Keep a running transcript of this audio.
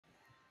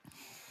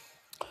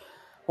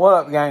What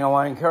up, gang of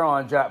Lane?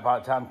 Carolina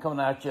Jackpot Time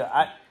coming at you.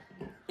 I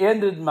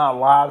ended my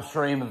live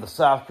stream of the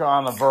South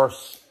Carolina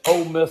versus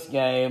Ole Miss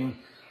game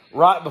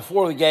right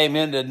before the game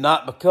ended,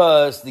 not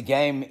because the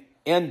game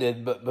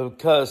ended, but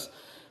because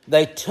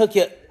they took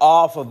it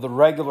off of the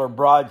regular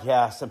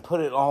broadcast and put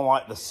it on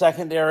like the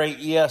secondary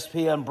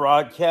ESPN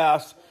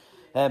broadcast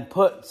and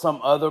put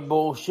some other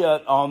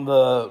bullshit on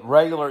the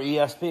regular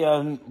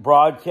ESPN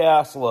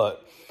broadcast.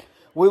 Look,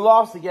 we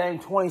lost the game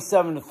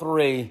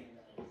 27-3.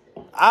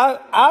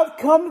 I've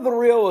come to the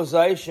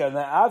realization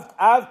that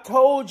I've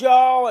told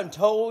y'all and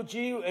told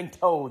you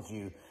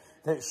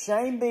that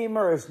Shane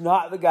Beamer is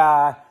not the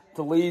guy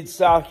to lead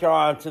South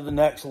Carolina to the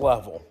next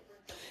level.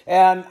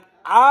 And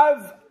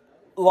I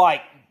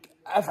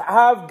have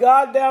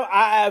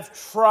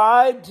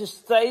tried to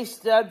stay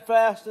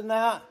steadfast in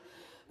that.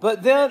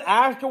 But then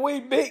after we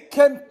beat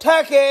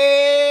Kentucky,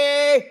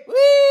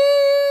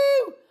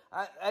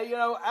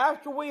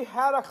 after we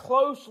had a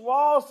close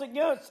loss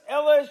against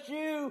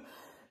LSU,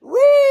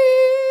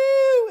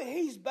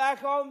 he's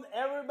back on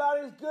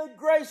everybody's good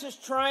graces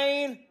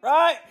train,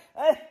 right?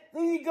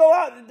 Then you go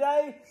out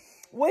today.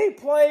 We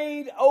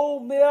played Ole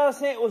Miss,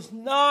 and it was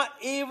not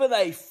even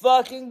a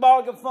fucking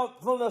ball game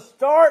from the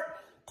start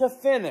to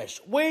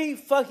finish. We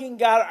fucking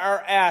got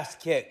our ass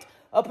kicked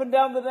up and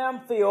down the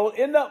damn field.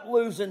 End up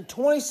losing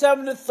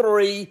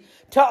 27-3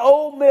 to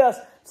Ole Miss.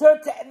 So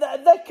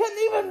they couldn't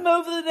even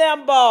move the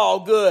damn ball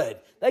good.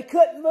 They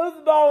couldn't move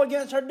the ball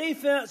against our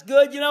defense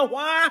good. You know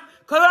why?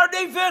 Because our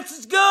defense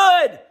is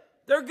good.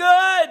 They're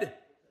good.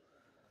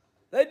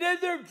 They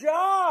did their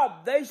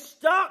job. They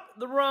stopped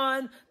the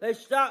run. They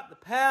stopped the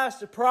pass.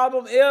 The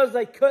problem is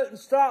they couldn't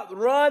stop the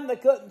run. They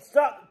couldn't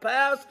stop the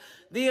pass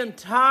the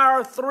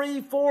entire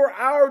 3-4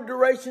 hour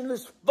duration of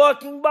this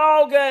fucking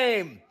ball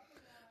game.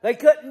 They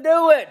couldn't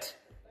do it.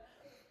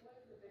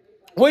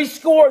 We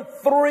scored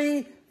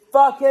 3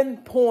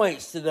 fucking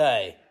points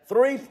today.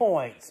 3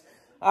 points.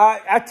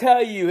 I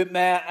tell you,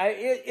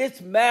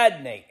 it's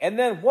maddening. And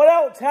then what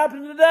else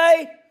happened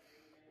today?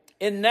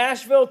 In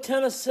Nashville,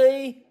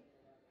 Tennessee,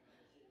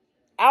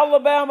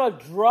 Alabama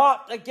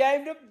dropped the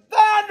game to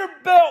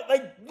Vanderbilt.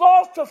 They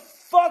lost to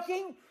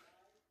fucking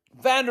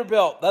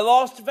Vanderbilt. They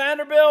lost to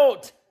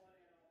Vanderbilt.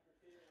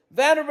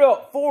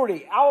 Vanderbilt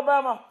 40,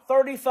 Alabama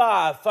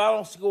 35,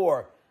 final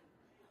score.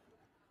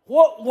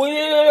 What weird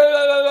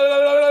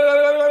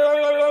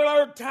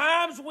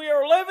times we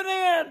are living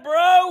in,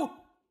 bro.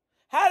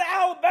 How did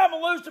Alabama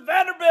lose to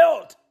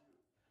Vanderbilt?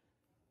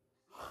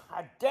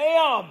 God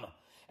damn.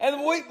 And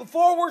the week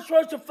before, we're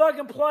supposed to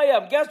fucking play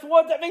them. Guess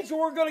what? That means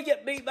we're going to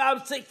get beat by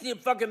 60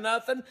 and fucking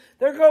nothing.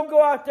 They're going to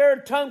go out there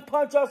and tongue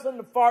punch us in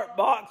the fart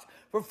box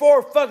for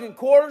 4 fucking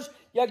quarters.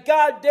 You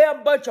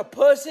goddamn bunch of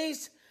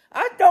pussies.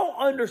 I don't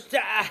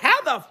understand. How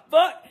the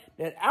fuck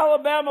did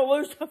Alabama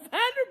lose to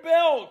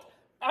Vanderbilt?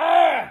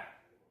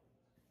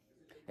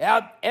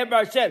 Yeah,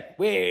 everybody said,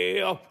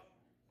 well,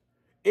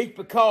 it's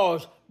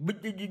because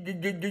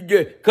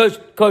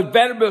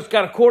Vanderbilt's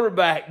got a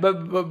quarterback,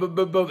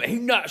 but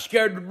he's not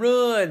scared to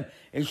run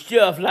and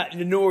stuff like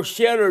the North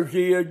Sellers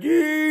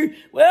is.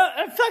 Well,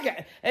 fuck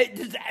it.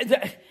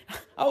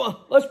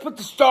 Let's put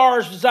the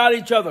stars beside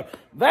each other.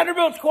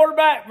 Vanderbilt's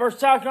quarterback versus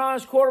South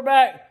Carolina's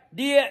quarterback.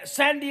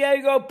 San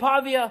Diego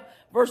Pavia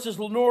versus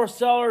Lenore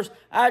Sellers.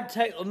 I'd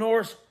take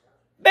Lenore's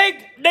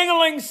big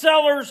dingling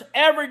Sellers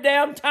every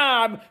damn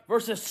time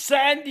versus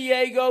San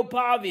Diego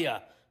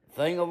Pavia.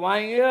 Thing of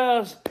Lang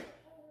is,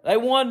 they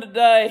won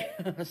today.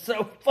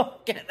 So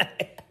fucking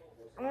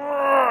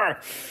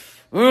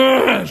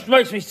this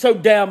makes me so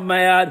damn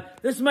mad.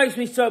 This makes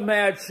me so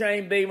mad,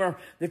 Shane Beamer,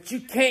 that you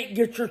can't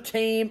get your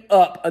team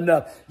up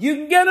enough. You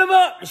can get them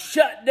up to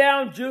shut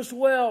down Juice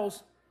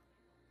Wells.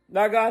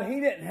 By God, he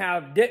didn't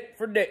have dick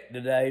for dick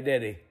today,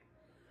 did he?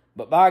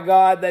 But by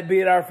God, they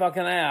beat our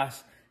fucking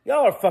ass.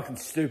 Y'all are fucking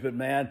stupid,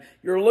 man.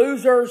 You're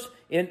losers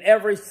in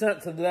every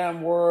sense of the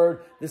damn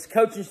word. This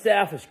coaching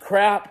staff is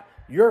crap.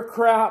 You're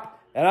crap.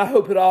 And I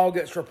hope it all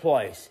gets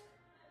replaced.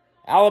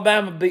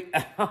 Vanderbilt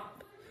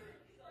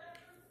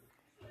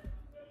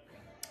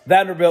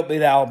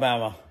beat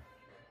Alabama.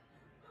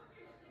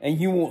 And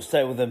you won't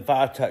stay within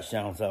 5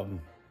 touchdowns of them.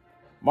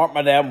 Mark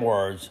my damn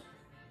words.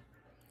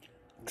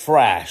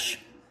 Trash.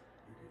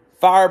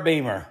 Fire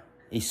Beamer.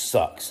 He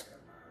sucks.